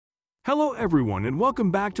Hello everyone and welcome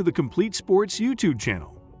back to the Complete Sports YouTube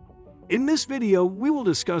channel. In this video, we will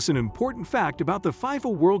discuss an important fact about the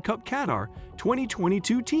FIFA World Cup Qatar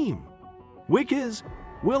 2022 team. Which is,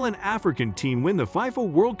 will an African team win the FIFA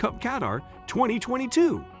World Cup Qatar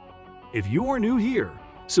 2022? If you are new here,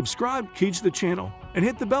 subscribe to the channel and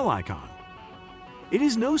hit the bell icon. It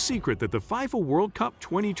is no secret that the FIFA World Cup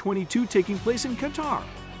 2022 taking place in Qatar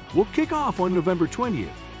will kick off on November 20th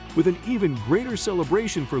with an even greater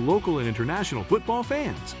celebration for local and international football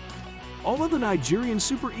fans. Although the Nigerian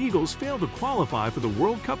Super Eagles failed to qualify for the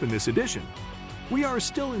World Cup in this edition, we are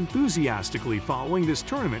still enthusiastically following this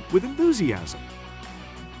tournament with enthusiasm.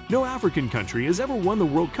 No African country has ever won the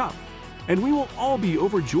World Cup, and we will all be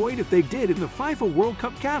overjoyed if they did in the FIFA World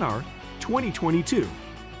Cup Qatar 2022.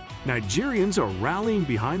 Nigerians are rallying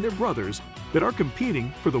behind their brothers that are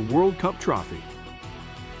competing for the World Cup trophy.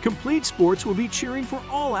 Complete Sports will be cheering for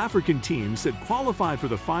all African teams that qualified for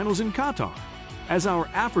the finals in Qatar, as our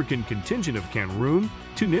African contingent of Cameroon,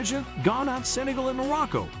 Tunisia, Ghana, Senegal, and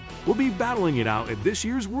Morocco will be battling it out at this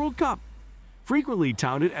year's World Cup, frequently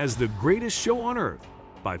touted as the greatest show on earth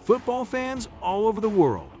by football fans all over the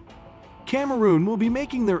world. Cameroon will be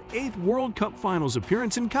making their 8th World Cup Finals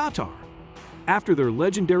appearance in Qatar. After their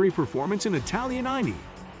legendary performance in Italia '90,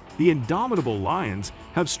 the indomitable Lions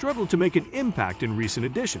have struggled to make an impact in recent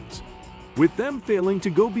editions, with them failing to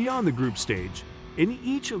go beyond the group stage in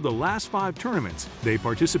each of the last 5 tournaments they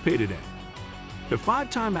participated in. The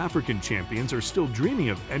 5-time African champions are still dreaming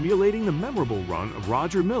of emulating the memorable run of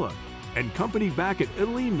Roger Milla and company back at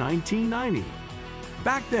Italy 1990.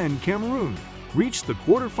 Back then, Cameroon reached the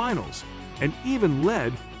quarterfinals and even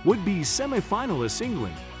led would-be semi-finalists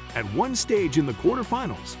England at one stage in the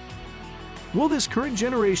quarterfinals. Will this current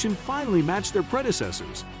generation finally match their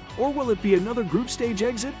predecessors, or will it be another group stage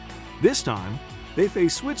exit? This time, they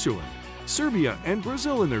face Switzerland, Serbia, and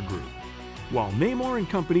Brazil in their group, while Neymar and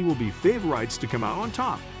company will be favorites to come out on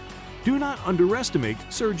top. Do not underestimate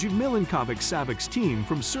Serge Milinkovic-Savic's team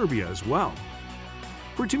from Serbia as well.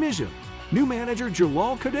 For Tunisia, new manager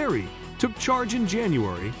Jalal Qaderi took charge in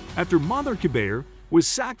January after Maher Kibair was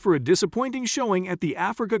sacked for a disappointing showing at the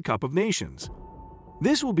Africa Cup of Nations.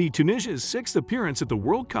 This will be Tunisia's 6th appearance at the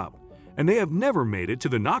World Cup, and they have never made it to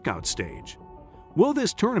the knockout stage. Will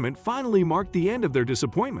this tournament finally mark the end of their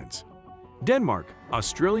disappointments? Denmark,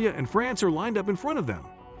 Australia, and France are lined up in front of them,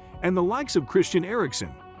 and the likes of Christian Eriksen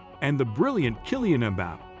and the brilliant Kylian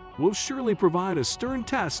Mbappé will surely provide a stern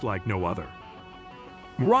test like no other.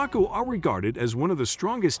 Morocco are regarded as one of the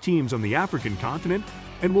strongest teams on the African continent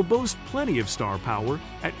and will boast plenty of star power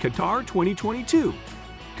at Qatar 2022.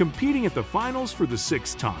 Competing at the finals for the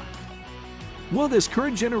 6th time. Will this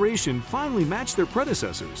current generation finally match their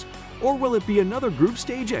predecessors, or will it be another group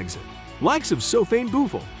stage exit? Likes of Sofiane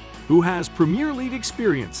Boufal, who has Premier League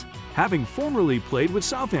experience, having formerly played with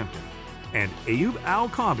Southampton, and Ayoub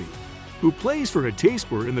Al-Kabi, who plays for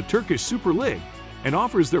Hatayspor in the Turkish Super League and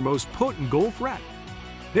offers their most potent goal threat.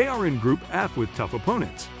 They are in Group F with tough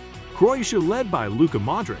opponents: Croatia led by Luka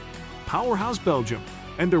Modric, powerhouse Belgium,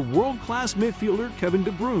 and their world-class midfielder Kevin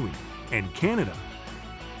De Bruyne, and Canada.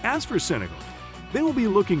 As for Senegal, they will be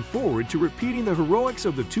looking forward to repeating the heroics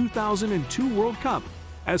of the 2002 World Cup,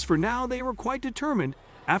 as for now they were quite determined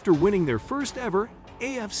after winning their first ever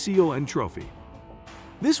AFCON trophy.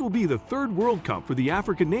 This will be the 3rd World Cup for the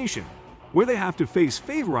African nation, where they have to face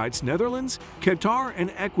favorites Netherlands, Qatar,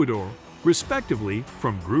 and Ecuador, respectively,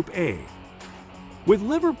 from Group A. With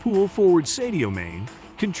Liverpool forward Sadio Mane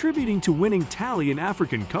contributing to winning tally in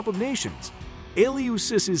African Cup of Nations, Aliou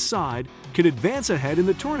Ciss's side can advance ahead in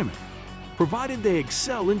the tournament, provided they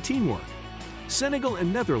excel in teamwork. Senegal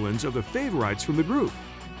and Netherlands are the favorites from the group,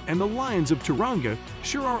 and the Lions of Teranga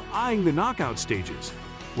sure are eyeing the knockout stages,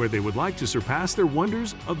 where they would like to surpass their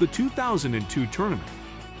wonders of the 2002 tournament.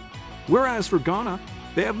 Whereas for Ghana,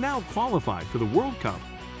 they have now qualified for the World Cup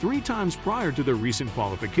 3 times prior to their recent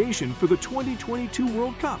qualification for the 2022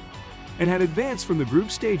 World Cup, and had advanced from the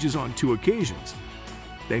group stages on 2 occasions.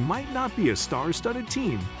 They might not be a star-studded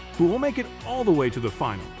team who will make it all the way to the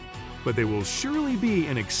final, but they will surely be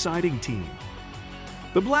an exciting team.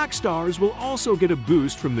 The Black Stars will also get a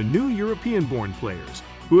boost from the new European-born players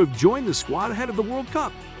who have joined the squad ahead of the World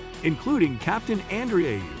Cup, including Captain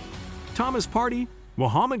Andre Ayew, Thomas Partey,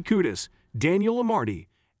 Mohamed Kudus, Daniel Amartey,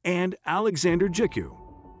 and Alexander Djiku.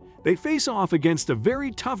 They face off against a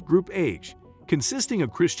very tough Group H, consisting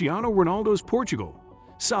of Cristiano Ronaldo's Portugal,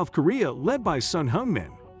 South Korea led by Son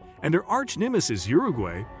Heung-min, and their arch-nemesis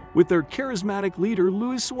Uruguay with their charismatic leader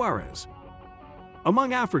Luis Suarez.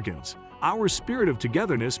 Among Africans, our spirit of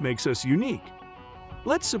togetherness makes us unique.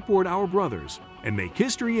 Let's support our brothers, and make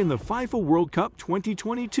history in the FIFA World Cup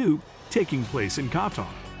 2022 taking place in Qatar.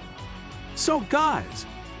 So guys,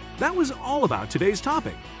 that was all about today's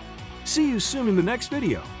topic. See you soon in the next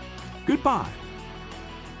video. Goodbye.